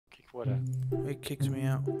What up? It kicks me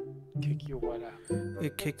out. Kick you what out?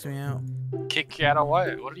 It kicks me out. Kick you out of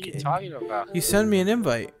what? What are you talking about? You sent me an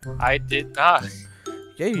invite. I did not.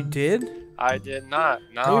 Yeah, you did. I did not.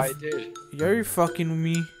 No, I did. You're fucking with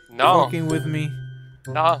me. No. Fucking with me.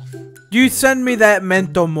 No. You sent me that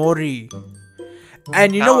Mento Mori.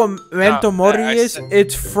 And you know what Mento Mori is?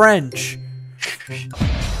 It's French.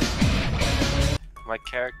 My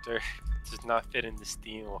character does not fit in this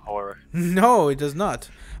theme of horror. No, it does not.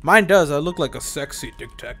 Mine does. I look like a sexy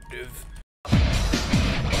detective.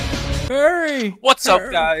 Hurry! What's up,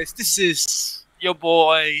 guys? This is your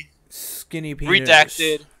boy Skinny Penis.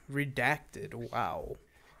 Redacted. Redacted. Wow.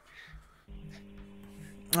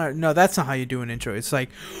 Alright, no, that's not how you do an intro. It's like,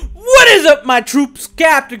 what is up, my troops?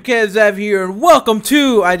 Captain Kev here, and welcome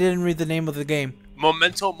to... I didn't read the name of the game.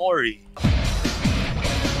 Memento Mori.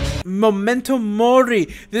 Memento Mori.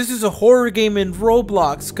 This is a horror game in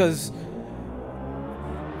Roblox, because...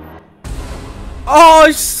 Oh,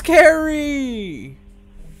 it's scary!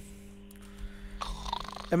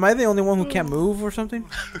 Am I the only one who can't move or something?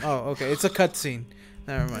 Oh, okay. It's a cutscene.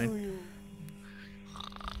 Never mind.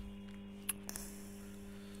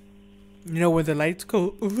 You know when the lights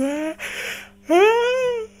go...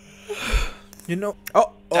 You know...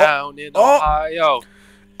 Down in Ohio.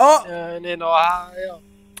 Down in Ohio.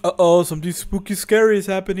 Uh-oh, something spooky scary is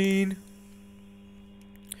happening.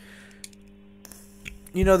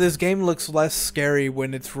 You know, this game looks less scary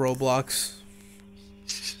when it's Roblox.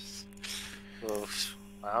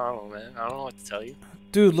 I don't know, man. I don't know what to tell you.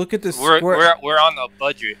 Dude, look at this we're on a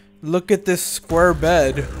budget. Look at this square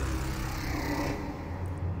bed.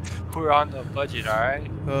 We're on the budget,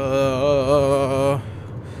 alright?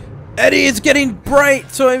 Eddie, it's getting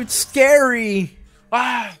bright, so it's scary.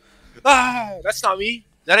 That's not me.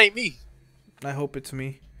 That ain't me. I hope it's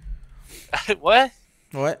me. What?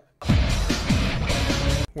 What?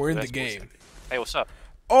 We're in the game. Hey, what's up?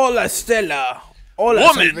 Hola, Stella.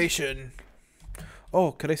 Hola, salvation.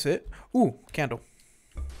 Oh, could I sit? Ooh, candle.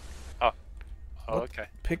 Oh, okay.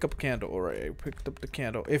 Pick up candle. All right, I picked up the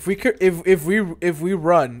candle. If we could, if we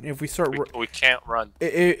run, if we start, we can't run.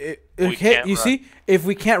 You see, if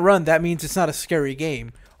we can't run, that means it's not a scary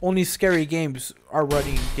game. Only scary games are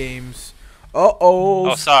running games.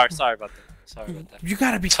 Oh, sorry about that. Sorry about that. You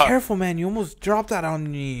gotta be careful, man. You almost dropped that on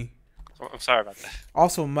me. I'm sorry about that.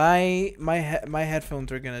 Also, my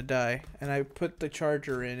headphones are gonna die, and I put the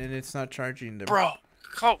charger in, and it's not charging them. Bro,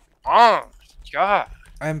 come on, God.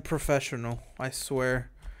 I'm professional, I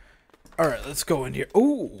swear. Alright, let's go in here.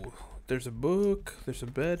 Ooh, there's a book, there's a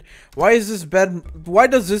bed. Why is this bed... Why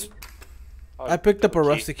does this... I picked up a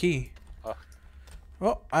rusty key.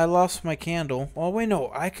 Well, I lost my candle. Oh, wait,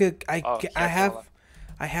 no. I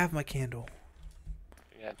have my candle.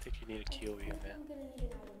 Yeah, I think you need a key over here, man.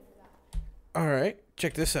 Alright,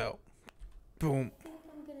 check this out. Boom.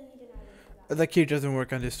 The key doesn't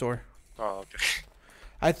work on this door. Oh, okay.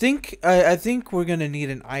 I think we're gonna need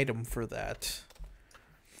an item for that.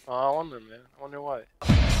 Oh, I wonder, man. I wonder what.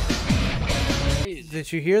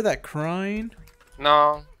 Did you hear that crying?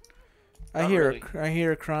 No. I hear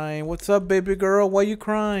her crying. What's up, baby girl? Why you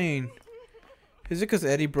crying? Is it because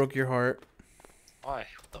Eddie broke your heart? Why?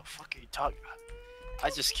 What the fuck are you talking about? I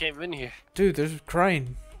just came in here. Dude, there's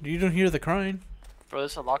crying. You don't hear the crying? Bro,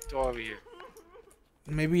 there's a locked door over here.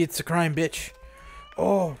 Maybe it's the crying bitch.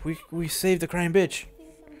 Oh, we saved the crying bitch.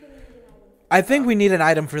 I think we need an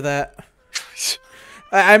item for that.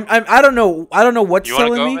 I don't know what's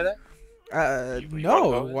telling me.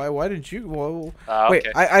 No. Why didn't you? Whoa. Wait,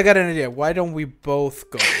 okay. I got an idea. Why don't we both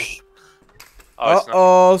go?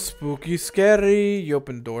 Oh, spooky, scary. You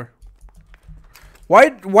open the door. Why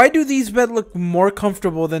do these beds look more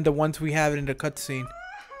comfortable than the ones we have in the cutscene?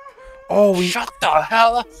 Oh, shut the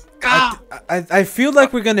hell up! I feel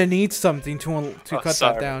like we're gonna need something to cut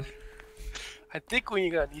that down. I think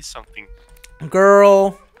we're gonna need something.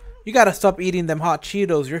 Girl, you gotta stop eating them hot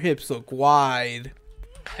Cheetos. Your hips look wide.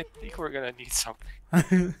 I think we're gonna need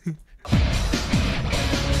something.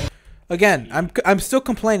 Again, I'm still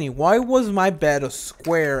complaining. Why was my bed a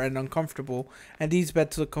square and uncomfortable, and these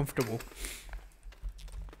beds look comfortable?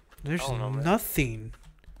 There's nothing.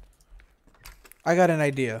 I got an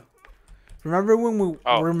idea. Remember when we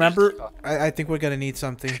I think we're gonna need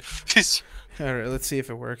something. All right, let's see if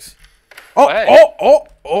it works.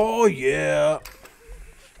 Oh yeah.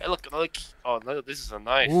 Hey, look. Oh no, this is a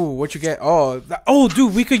knife. Ooh, what you get? Oh,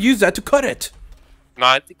 dude, we could use that to cut it. No,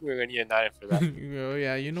 I think we're gonna need a knife for that. Oh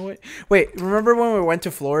yeah, you know what? Wait, remember when we went to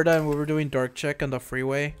Florida and we were doing dark check on the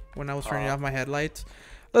freeway when I was turning off my headlights?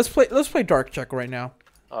 Let's play dark check right now.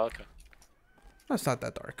 Oh, okay. That's not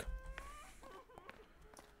that dark.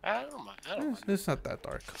 I don't mind. I don't mind. It's not that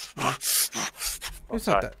dark. Oh, It's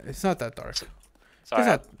sorry. not that. It's not that dark.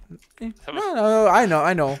 Sorry. It's not. No, I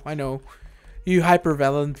know. You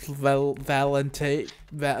hypervalent valente.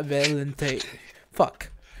 Fuck.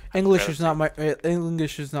 English is not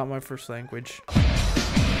my first language.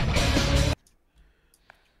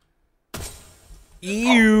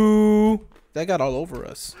 Ew. That got all over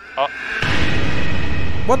us. Oh.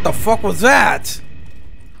 What the fuck was that?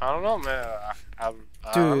 I don't know, man. I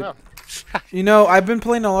Dude. don't know. You know, I've been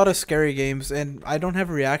playing a lot of scary games, and I don't have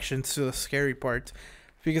reactions to the scary part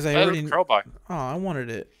because I already. Crowbar. Oh, I wanted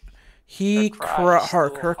it.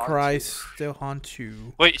 Her cries still haunt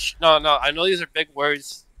you. Wait, no. I know these are big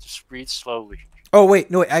words. Just read slowly. Oh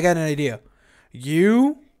wait, no, wait. I got an idea.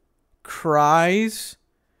 You cries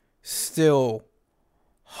still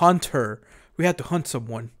hunt her. We have to hunt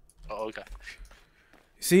someone. Oh, okay.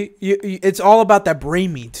 See, it's all about that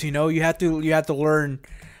brain meat. You know, you have to learn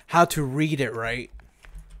how to read it right.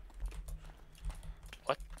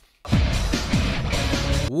 What?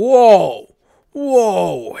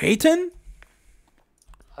 Whoa, Hayton?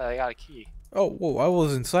 I got a key. Oh, whoa, I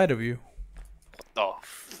was inside of you. What the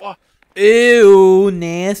fuck? Ew,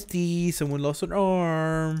 nasty. Someone lost an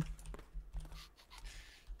arm.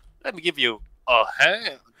 Let me give you a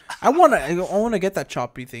hand. I wanna get that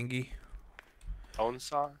choppy thingy. Phone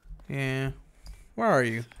song? Yeah. Where are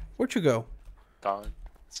you? Where'd you go? Gone.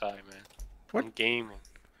 Sorry, man. What? I'm gaming.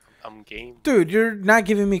 I'm gaming. Dude, you're not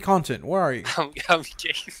giving me content. Where are you? I'm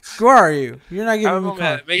gaming. Where are you? You're not I giving don't me know,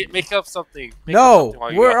 man. content. Make up something. No,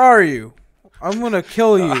 where are you? I'm gonna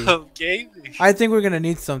kill you. I'm gaming. I think we're gonna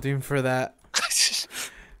need something for that.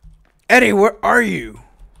 Eddie, where are you?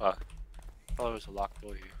 I thought there was a locked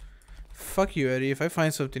door here. Fuck you, Eddie. If I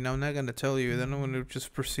find something, I'm not gonna tell you. Then I'm gonna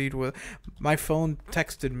just proceed with. My phone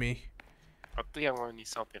texted me. I think I'm gonna need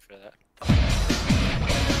something for that.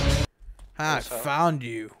 I found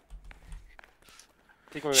you.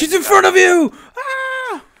 I She's in front of you!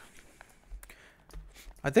 Ah!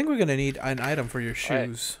 I think we're gonna need an item for your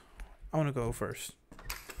shoes. I wanna go first.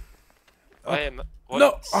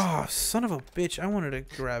 No! Oh, son of a bitch. I wanted to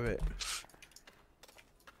grab it.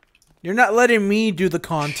 You're not letting me do the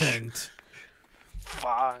content.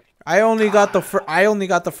 Fine. I only got the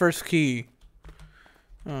first key.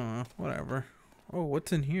 Oh, whatever. Oh,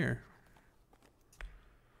 what's in here?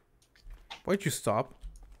 Why'd you stop?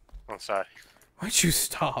 I'm sorry. Why'd you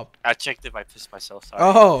stop? I checked if I pissed myself. Sorry.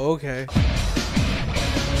 Oh, okay.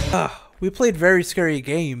 We played very scary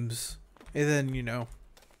games. And then, you know.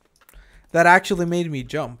 That actually made me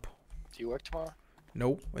jump. Do you work tomorrow?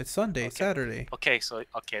 Nope. It's Sunday, Okay. Saturday. Okay,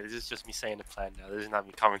 this is just me saying the plan now. This is not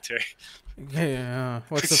me commentary. Yeah.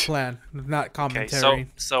 What's the plan? Not commentary. Okay,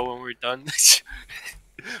 so when we're done,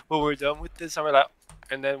 with this,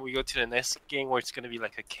 and then we go to the next game where it's gonna be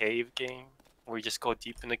like a cave game, where we just go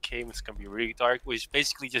deep in the cave. It's gonna be really dark, which is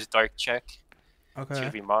basically just dark check. Okay. It's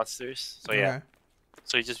gonna be monsters. So Okay. yeah.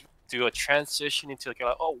 So you just do a transition into like,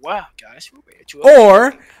 oh wow, guys, we're ready to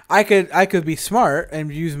Or I could be smart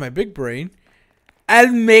and use my big brain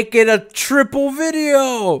and make it a triple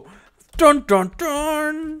video. Dun dun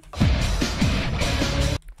dun.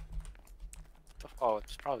 Oh,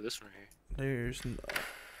 it's probably this one here.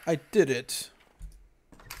 I did it.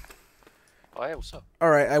 Oh hey, what's up? All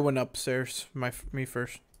right, I went upstairs. Me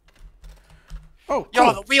first. Oh, Yo,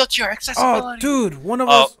 cool. the wheelchair accessibility. Oh, dude, one of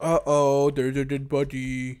us. There's a dead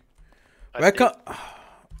body. I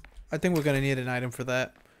think we're gonna need an item for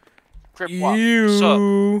that. Crip walk. What's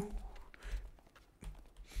up?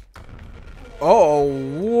 Oh,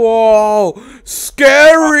 whoa,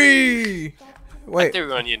 scary! I Wait, think we're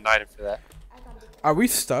gonna need an item for that. are we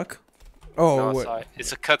stuck? Oh, No, wait. sorry.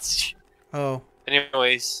 It's a cutscene. Oh,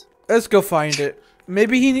 Anyways. let's go find it.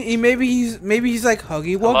 Maybe he's like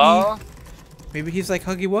Huggy Wuggy. Hello? Maybe he's like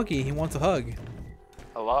Huggy Wuggy. He wants a hug.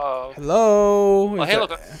 Hello? Hello. Oh, hey,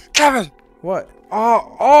 look. Kevin! What?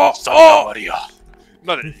 Oh! Santa Maria.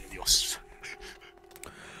 Madre de Dios.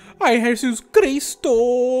 Ay, Jesús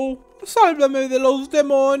Cristo. Sálvame de los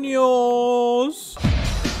demonios.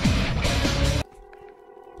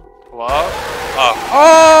 Hello? Oh.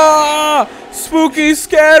 Ah! Spooky,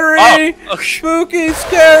 scary. Oh, okay. Spooky,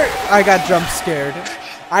 scary. I got jump scared.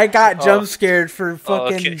 I got jump scared for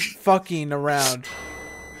fucking around.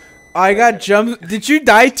 I got jump. Did you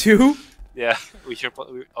die too? Yeah, we should.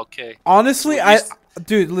 Okay. Honestly,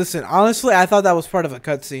 dude, listen. Honestly, I thought that was part of a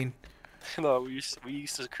cutscene. No, we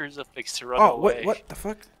used the crucifix to run away. Oh, wait, what the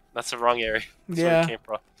fuck? That's the wrong area. That's Yeah. where it came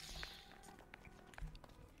from.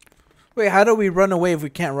 Wait, how do we run away if we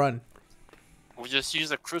can't run? We just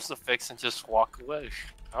use a crucifix and just walk away.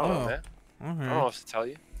 I don't know, man. I don't know what to tell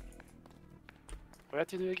you. do we have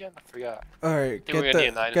to do again? I forgot. All right,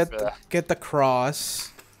 get the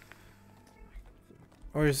cross.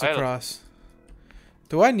 Where's the cross?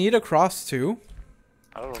 Do I need a cross too?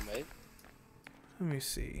 I don't know, mate. Let me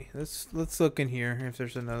see. Let's look in here if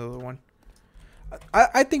there's another one.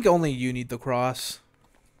 I think only you need the cross.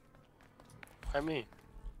 I mean,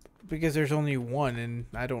 because there's only one and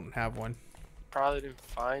I don't have one. Probably didn't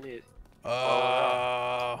find it.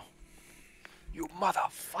 You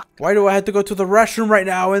motherfucker. Why do I have to go to the restroom right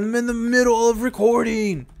now? I'm in the middle of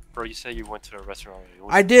recording. Bro, you said you went to the restaurant.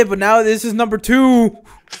 I did, but now this is number 2.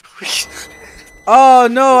 Oh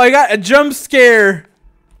no, I got a jump scare.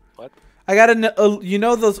 What? I got you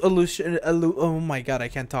know those oh my god, I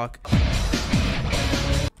can't talk.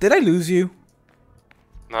 Did I lose you?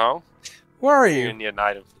 No. Where are you? You need an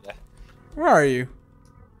item for that. Where are you?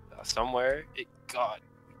 Somewhere. God,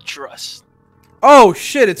 trust. Oh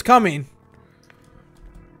shit, it's coming.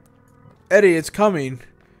 Eddie, it's coming.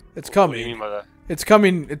 It's coming. What do you mean by that? It's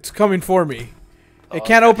coming. It's coming for me. Oh, it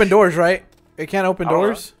can't open doors, right? It can't open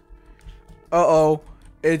doors? Uh-oh.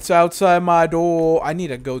 It's outside my door. I need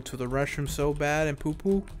to go to the restroom so bad and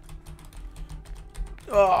poo-poo.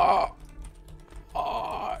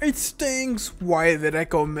 It stings. Why did I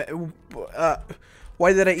go...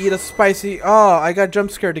 why did I eat a spicy... Oh, I got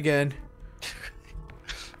jump scared again.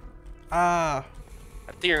 I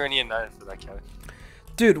think you're gonna need an item for that, Kevin.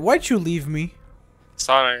 Dude, why'd you leave me?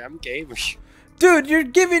 Sorry, I'm gaming. Dude, you're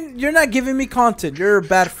not giving me content. You're a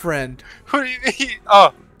bad friend. What do you mean?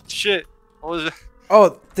 Oh, shit. What was it?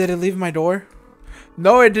 Oh, did it leave my door?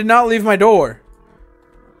 No, it did not leave my door.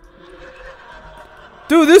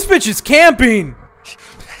 Dude, this bitch is camping.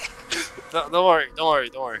 Don't worry.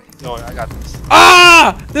 I got this.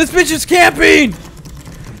 Ah! This bitch is camping.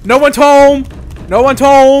 No one's home. No one's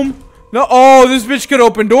home. No. Oh, this bitch could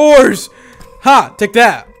open doors. Ha! Take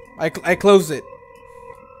that. I closed it.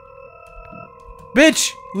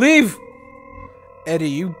 Bitch, leave. Eddie,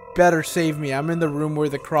 you better save me. I'm in the room where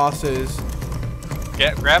the cross is.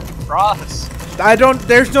 Grab the cross.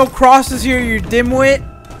 There's no crosses here, you dimwit.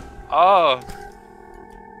 Oh.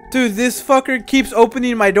 Dude, this fucker keeps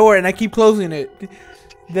opening my door and I keep closing it.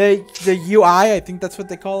 The UI, I think that's what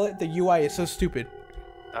they call it. The UI is so stupid.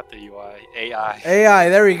 Not the UI. AI. AI,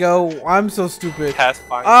 there we go. I'm so stupid.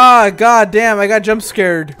 Pathfinder. Ah, god damn, I got jump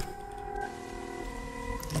scared.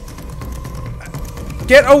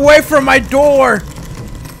 Get away from my door!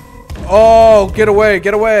 Oh, get away,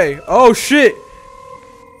 get away. Oh, shit.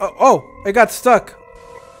 Oh, it got stuck.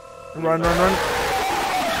 Run.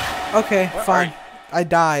 Okay, fine. I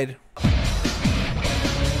died.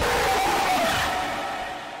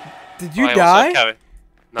 Did you die? What's up, Kevin?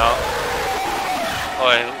 No.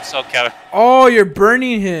 Oh, what's up, Kevin? Oh, you're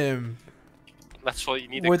burning him. That's what you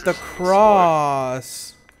need. With the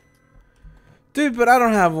cross. Dude, but I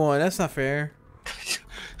don't have one. That's not fair.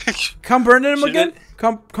 Come burn him again.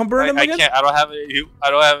 Come burn him again. I can't. I don't have it. I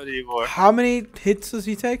don't have it anymore. How many hits does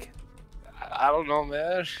he take? I don't know,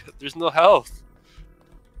 man. There's no health.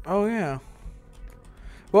 Oh yeah.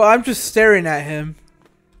 Well, I'm just staring at him.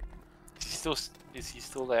 Is he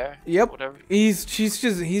still there? Yep. Whatever. He's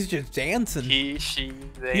just dancing. He, she,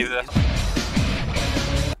 they.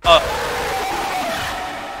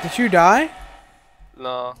 Did you die?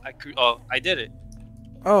 No, I did it.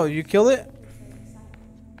 Oh, you killed it?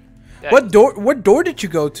 Yeah, What door did you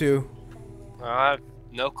go to? I have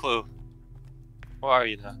no clue. Where are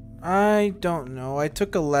you now? I don't know. I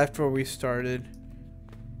took a left where we started.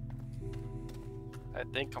 I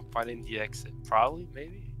think I'm finding the exit. Probably,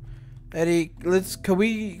 maybe. Eddie, could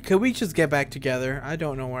we just get back together? I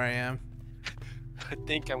don't know where I am. I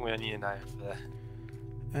think I'm gonna need an item for that.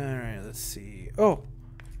 All right, let's see. Oh,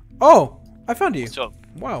 I found you. What's up?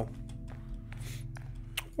 Wow.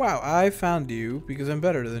 Wow, I found you because I'm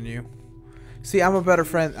better than you. See, I'm a better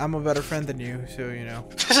friend. I'm a better friend than you, so you know.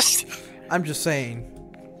 I'm just saying.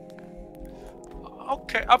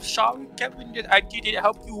 Okay, I'm sorry, Kevin. I didn't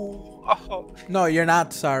help you. Oh. No, you're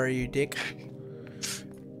not sorry, you dick.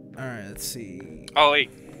 All right, let's see. Oh wait,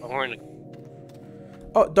 I'm wearing a...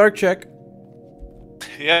 Oh, dark check.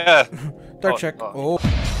 Yeah. Dark check. Oh.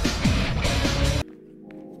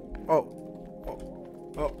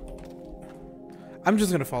 I'm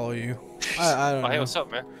just gonna follow you. I don't know. Hey, what's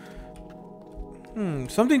up, man?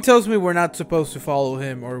 Something tells me we're not supposed to follow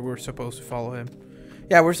him, or we're supposed to follow him.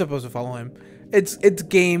 Yeah, we're supposed to follow him. It's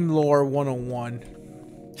game lore 101.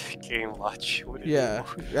 Game watch. Yeah.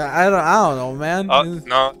 I don't know, man. Oh,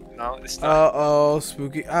 no, it's not. Uh-oh,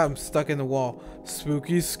 spooky. I'm stuck in the wall.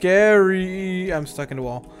 Spooky scary. I'm stuck in the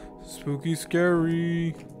wall. Spooky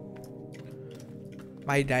scary.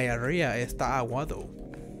 My diarrhea está aguado.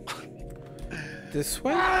 This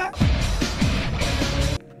way?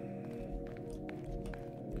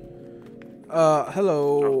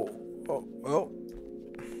 Hello. Oh.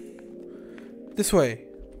 This way.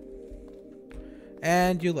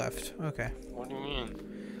 And you left. Okay. What do you mean?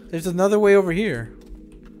 There's another way over here.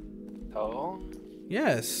 Oh?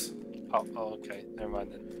 Yes. Oh, okay. Never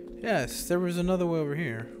mind then. Yes, there was another way over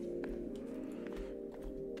here.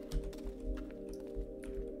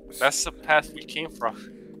 That's the path we came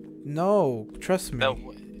from. No, trust me. That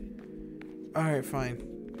way. Alright, fine.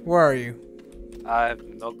 Where are you? I have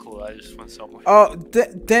no clue. I just went somewhere. Oh,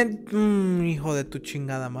 then... hijo de tu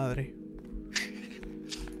chingada madre.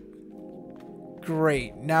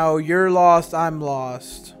 Great. Now you're lost, I'm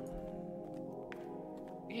lost.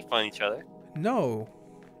 We can find each other. No.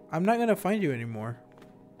 I'm not gonna find you anymore.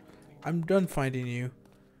 I'm done finding you.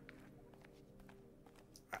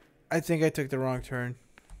 I think I took the wrong turn.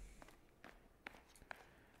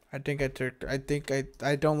 I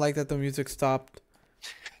don't like that the music stopped.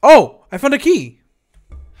 Oh! I found a key!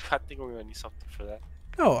 I think we're gonna need something for that.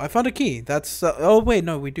 No, I found a key. That's oh wait,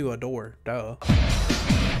 no, we do a door. Duh.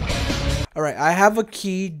 Alright, I have a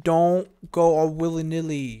key. Don't go all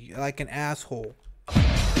willy-nilly like an asshole.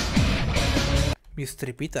 Mis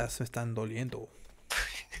tripitas me están doliendo.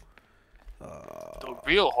 The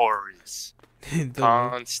real horrors.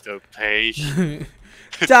 Constipation.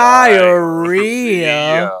 Diarrhea.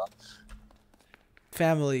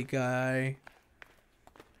 Family Guy.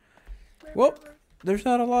 Well, there's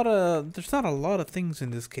not a lot of things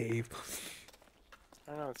in this cave.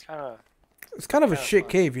 I don't know, It's kind of a shit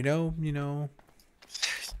fun. cave, you know.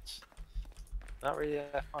 Not really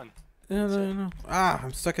that fun. No. Ah,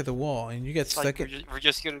 I'm stuck at the wall, and you get It's stuck like at. we're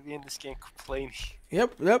just gonna be in this game complaining.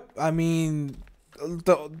 Yep. I mean,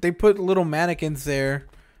 they put little mannequins there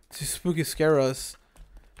to spooky scare us,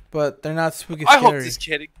 but they're not spooky scary. I hope this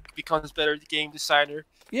kid becomes better game designer.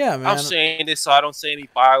 Yeah, man. I'm saying this so I don't say any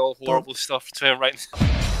vile, horrible stuff to him right now.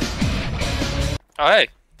 Oh, hey.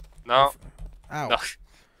 No. Ow.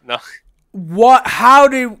 No. What? How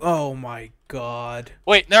did? Oh my god.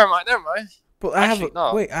 Wait, never mind. But Actually,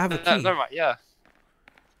 no. Wait, I have a key. Never mind, yeah.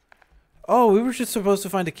 Oh, we were just supposed to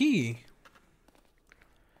find a key.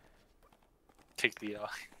 Take the,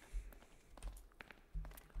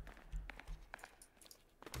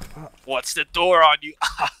 What's the door on you?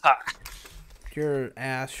 You're an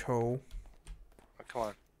asshole. Oh, come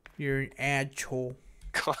on. You're an asshole.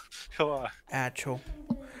 Come on. Asshole.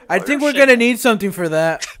 I think we're gonna need something for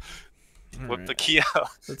that. Whip the key out.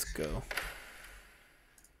 Let's go.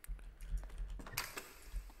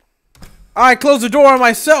 I closed the door on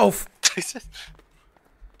myself.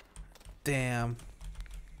 Damn.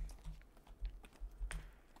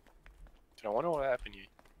 Dude, I wonder what happened to you.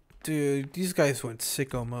 Dude, these guys went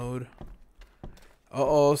sicko mode.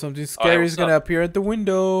 Uh-oh, something scary is gonna appear at the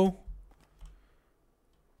window.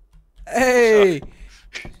 Hey!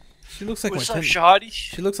 She looks like What's my up, shoddy?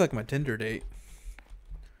 She looks like my Tinder date.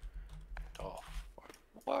 Oh,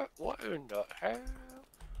 what in the hell?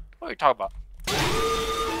 What are you talking about?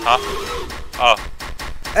 Huh? Oh.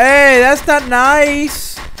 Hey, that's not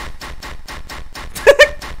nice!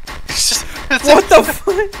 What the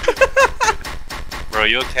fuck? Bro,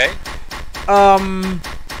 you okay?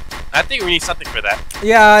 I think we need something for that.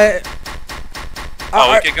 Yeah.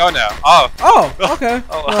 We can go now. Oh. Oh, okay.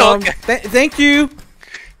 Okay. Thank you.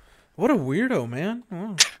 What a weirdo, man.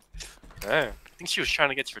 Oh. I think she was trying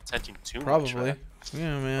to get your attention too much. Probably.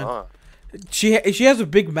 Yeah, man. Huh. She has a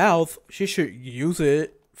big mouth. She should use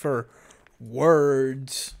it for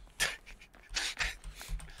words.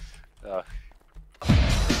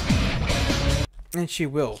 And she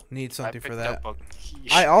will need something for that.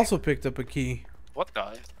 I also picked up a key. What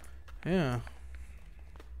the? Yeah.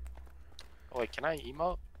 Oh, wait, can I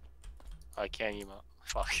emote? Oh, I can't emote.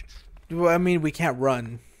 Fuck. Well, I mean, we can't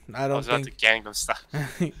run. I don't think. The Gangnam Style.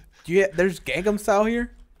 There's Gangnam Style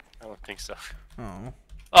here? I don't think so. Oh.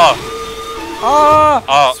 Oh.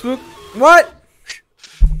 Oh. Spook. What?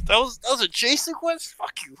 That was a chase sequence.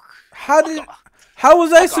 Fuck you. How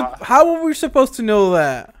were we supposed to know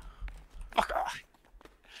that? Fuck off.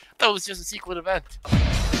 That was just a secret event.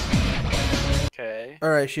 Okay. All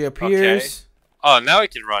right, she appears. Okay. Oh, now we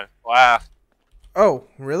can run. Wow. Oh,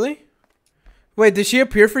 really? Wait, did she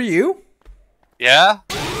appear for you? Yeah.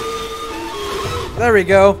 There we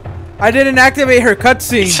go. I didn't activate her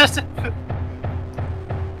cutscene.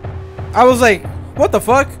 I was like, what the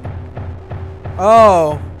fuck?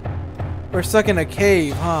 Oh. We're stuck in a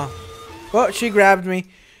cave, huh? Well, she grabbed me.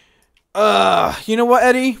 You know what,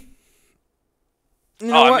 Eddie? You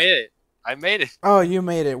know what? I made it. Oh, you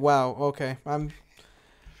made it. Wow. Okay. I'm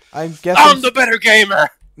guessing. I'm the better gamer.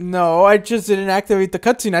 No, I just didn't activate the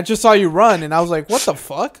cutscene. I just saw you run, and I was like, "What the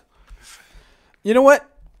fuck?" You know what?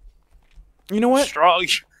 You know what? Strong.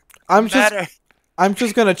 I'm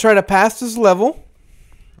just gonna try to pass this level.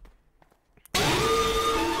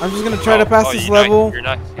 I'm just gonna try to pass this level. You're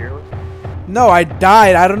not here with me? No, I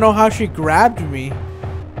died. I don't know how she grabbed me.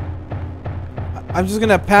 I'm just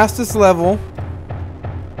gonna pass this level,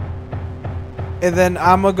 and then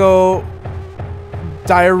I'm gonna go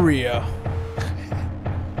diarrhea.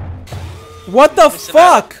 What the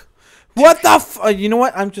fuck? What the you know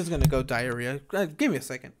what? I'm just gonna go diarrhea. Give me a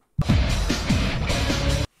second.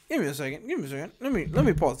 Give me a second. Give me a second. Let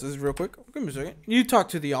me pause this real quick. Give me a second. You talk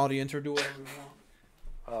to the audience or do whatever you want.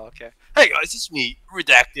 Oh, okay. Hey guys, it's me,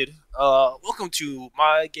 Redacted. Welcome to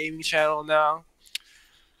my gaming channel now.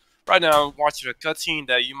 Right now I'm watching a cutscene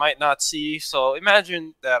that you might not see. So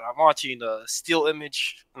imagine that I'm watching a still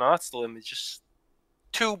image. No, not still image. Just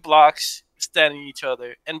 2 blocks standing each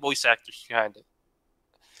other and voice actors behind it.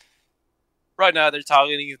 Right now they're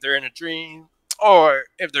talking if they're in a dream or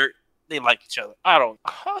if they like each other. I don't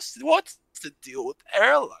know. What's the deal with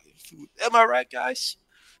airline food? Am I right, guys?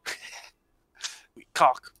 We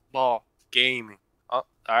cock ball gaming.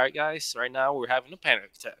 Alright, guys. Right now we're having a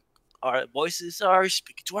panic attack. Our voices are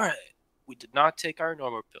speaking to our head. We did not take our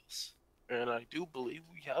normal pills. And I do believe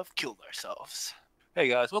we have killed ourselves. Hey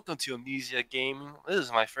guys, welcome to Amnesia Gaming. This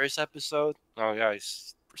is my first episode. Oh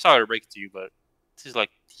guys, sorry to break it to you, but this is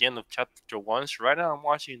like the end of chapter 1. So right now I'm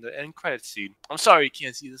watching the end credit scene. I'm sorry you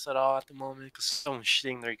can't see this at all at the moment because someone's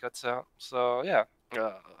shitting their guts out. So yeah,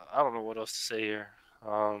 I don't know what else to say here.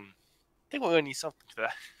 I think we're gonna need something for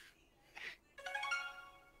that.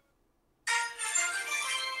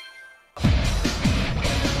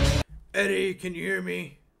 Eddie, can you hear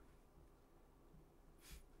me?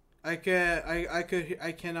 I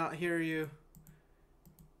cannot hear you.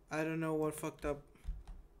 I don't know what fucked up.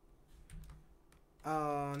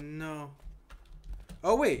 Oh no.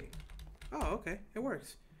 Oh wait. Oh okay, it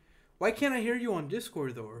works. Why can't I hear you on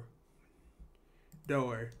Discord though?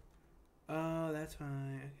 Door. Oh, that's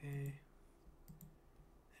fine. Okay.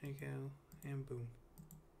 There you go. And boom.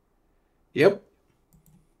 Yep.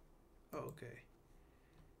 Oh, okay.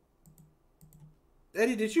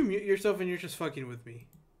 Eddie, did you mute yourself and you're just fucking with me?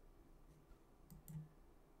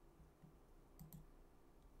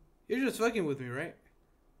 You're just fucking with me, right?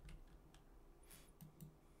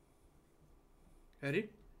 Eddie?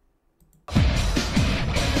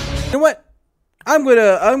 You know what? I'm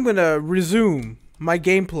gonna resume my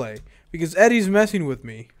gameplay because Eddie's messing with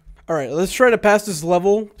me. Alright, let's try to pass this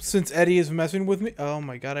level since Eddie is messing with me. Oh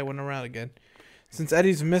my god, I went around again. Since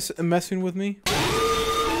Eddie's messing with me.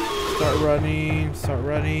 Start running, start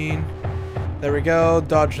running. There we go.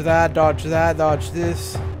 Dodge that, dodge that, dodge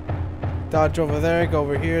this. Dodge over there, go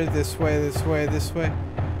over here, this way, this way, this way.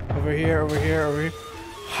 Over here, over here, over here.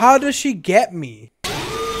 How does she get me?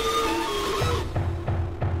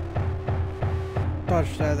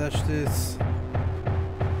 Dodge that, dodge this.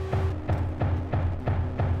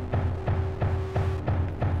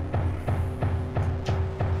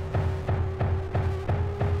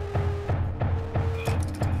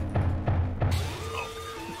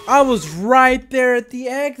 I was right there at the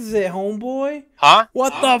exit, homeboy. Huh?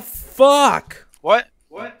 What the fuck? What?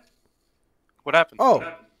 What happened? Oh. What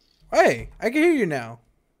happened? Hey, I can hear you now.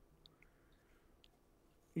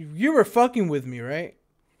 You were fucking with me, right?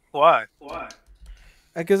 Why?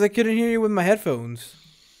 Because I couldn't hear you with my headphones.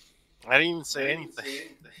 I didn't even say anything.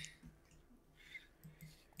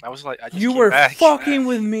 I was like, I just you came were back. fucking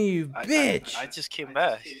with me, you bitch. I just came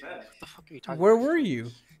back. What the fuck are you talking Where about? were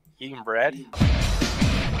you? Eating bread?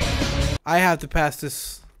 I have to pass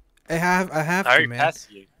this. I have to, man. I already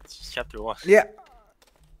passed you. It's just chapter 1. Yeah.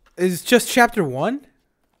 It's just chapter 1?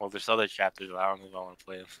 Well, there's other chapters, but I don't know if I want to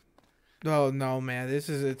play them. Oh, no, man. This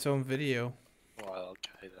is its own video. Well,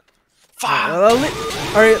 okay then.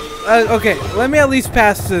 Alright, okay. Let me at least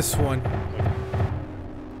pass this one.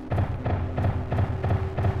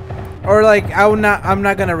 Or, like, I'm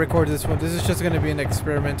not gonna record this one. This is just gonna be an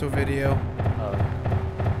experimental video.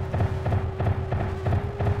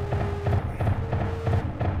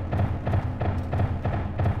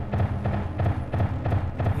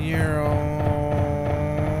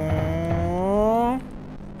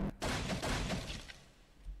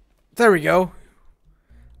 There we go.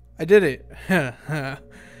 I did it.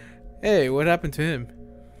 Hey, what happened to him?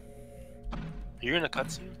 You're in a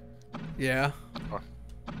cutscene? Yeah. Huh.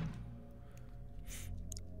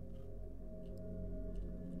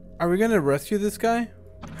 Are we gonna rescue this guy?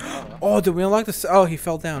 Oh, did we unlock this? Oh, he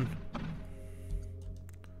fell down.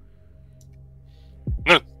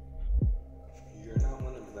 No. You're not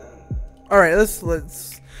one of them. All right, let's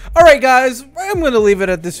Alright guys, I'm going to leave it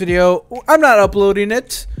at this video. I'm not uploading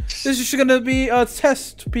it. This is going to be a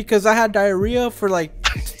test because I had diarrhea for like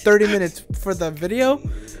 30 minutes for the video.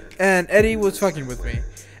 And Eddie was fucking with me.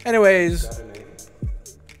 Anyways,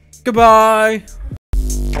 goodbye.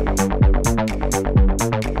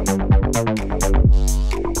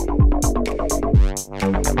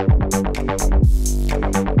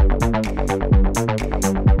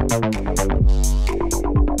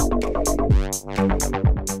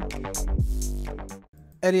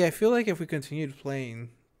 Eddie, I feel like if we continued playing,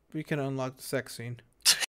 we can unlock the sex scene.